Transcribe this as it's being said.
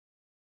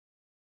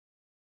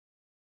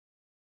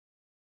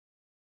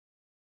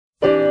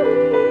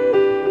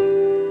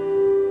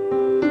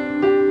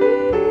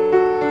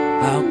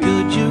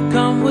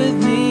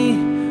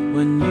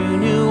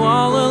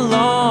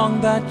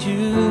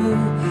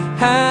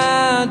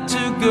had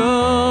to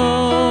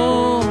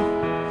go.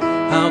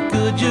 How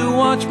could you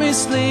watch me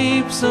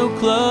sleep so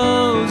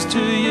close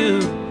to you,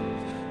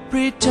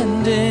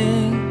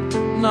 pretending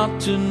not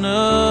to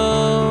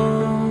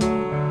know?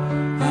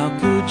 How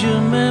could you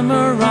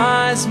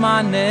memorize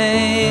my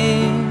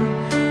name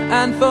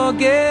and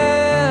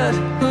forget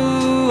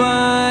who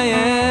I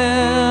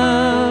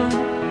am?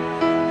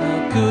 How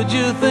could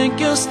you think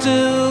you're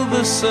still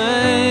the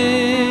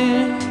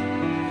same?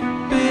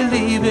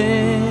 Believe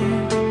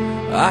it,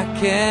 I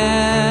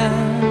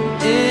can't.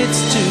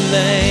 It's too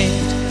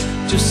late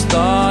to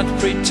start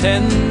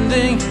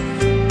pretending.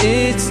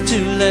 It's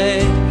too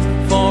late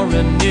for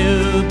a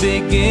new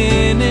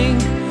beginning.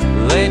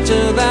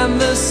 Later than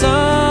the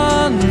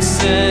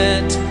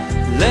sunset,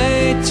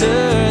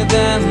 later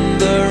than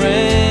the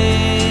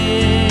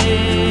rain,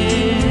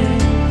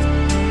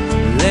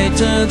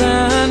 later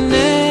than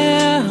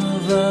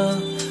never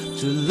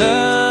to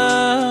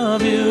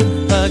love you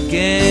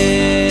again.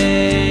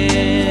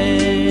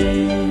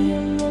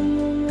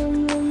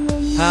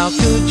 How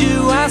could you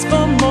ask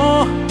for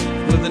more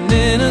with an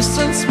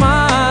innocent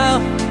smile,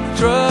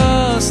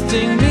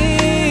 trusting me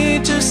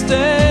to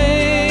stay?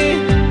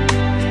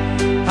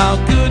 How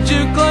could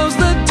you close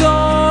the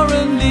door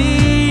and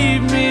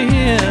leave me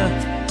here,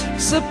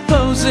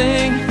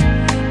 supposing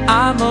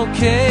I'm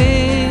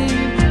okay?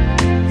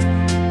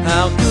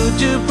 How could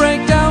you break